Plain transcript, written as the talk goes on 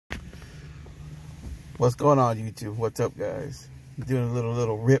What's going on, YouTube? What's up, guys? I'm doing a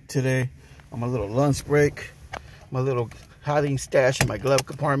little rip today on my little lunch break. My little hiding stash in my glove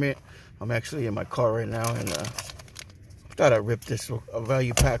compartment. I'm actually in my car right now, and thought I'd rip this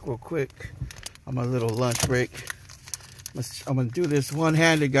value pack real quick on my little lunch break. I'm gonna do this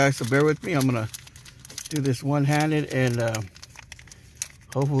one-handed, guys, so bear with me. I'm gonna do this one-handed, and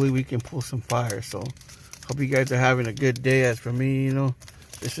hopefully we can pull some fire. So hope you guys are having a good day. As for me, you know,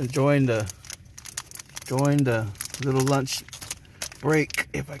 just enjoying the little lunch break.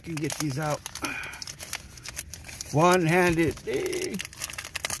 If I can get these out one-handed.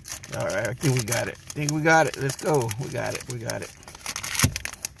 All right, I think we got it. Let's go. We got it.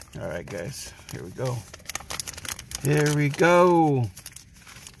 All right, guys, here we go.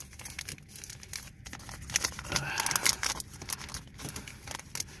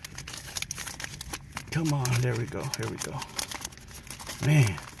 Come on, there we go.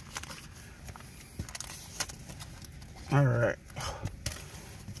 Man. All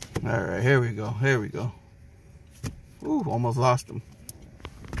right, here we go. Ooh, almost lost him.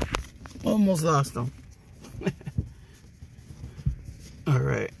 All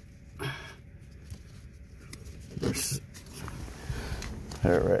right.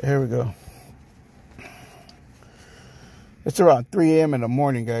 All right, here we go. It's around 3 a.m. in the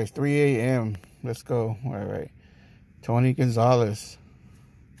morning, guys. 3 a.m. Let's go. All right. Tony Gonzalez.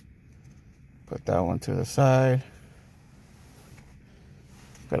 Put that one to the side.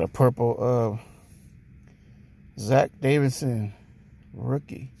 Got a purple of Zach Davidson,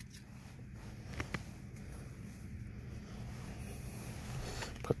 rookie.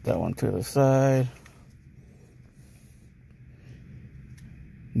 Put that one to the side.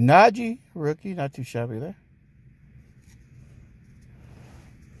 Najee, rookie, not too shabby there.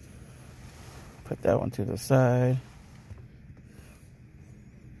 Put that one to the side.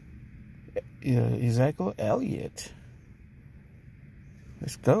 Ezekiel Elliott.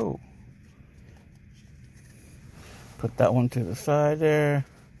 Let's go. Put that one to the side there.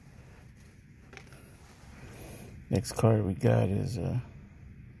 Next card we got is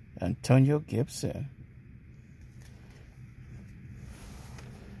Antonio Gibson.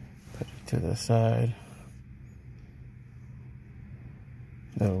 Put it to the side.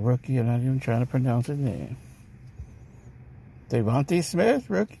 The rookie, I'm not even trying to pronounce his name. Devontae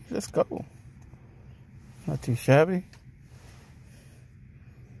Smith, rookie. Let's go. Not too shabby.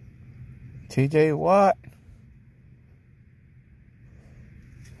 TJ Watt.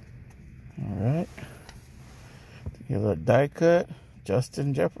 All right. Get a little die cut.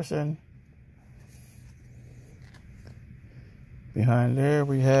 Justin Jefferson. Behind there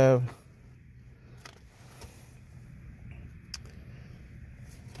we have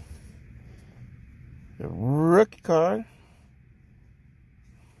the rookie card.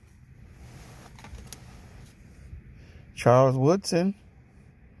 Charles Woodson,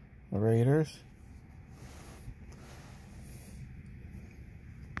 the Raiders.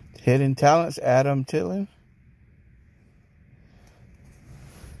 Hidden Talents, Adam Thielen.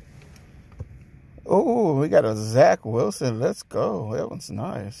 Oh, we got a Zach Wilson. Let's go. That one's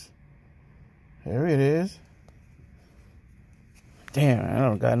nice. There it is. Damn, I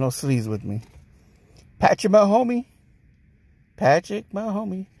don't got no sleeves with me. Patrick Mahomes.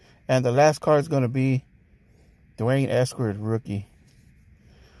 And the last card is going to be Dwayne Eskridge, rookie.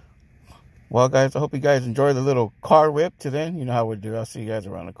 Well, guys, I hope you guys enjoy the little car whip. Till then, you know how we do. I'll see you guys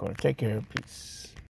around the corner. Take care. Peace.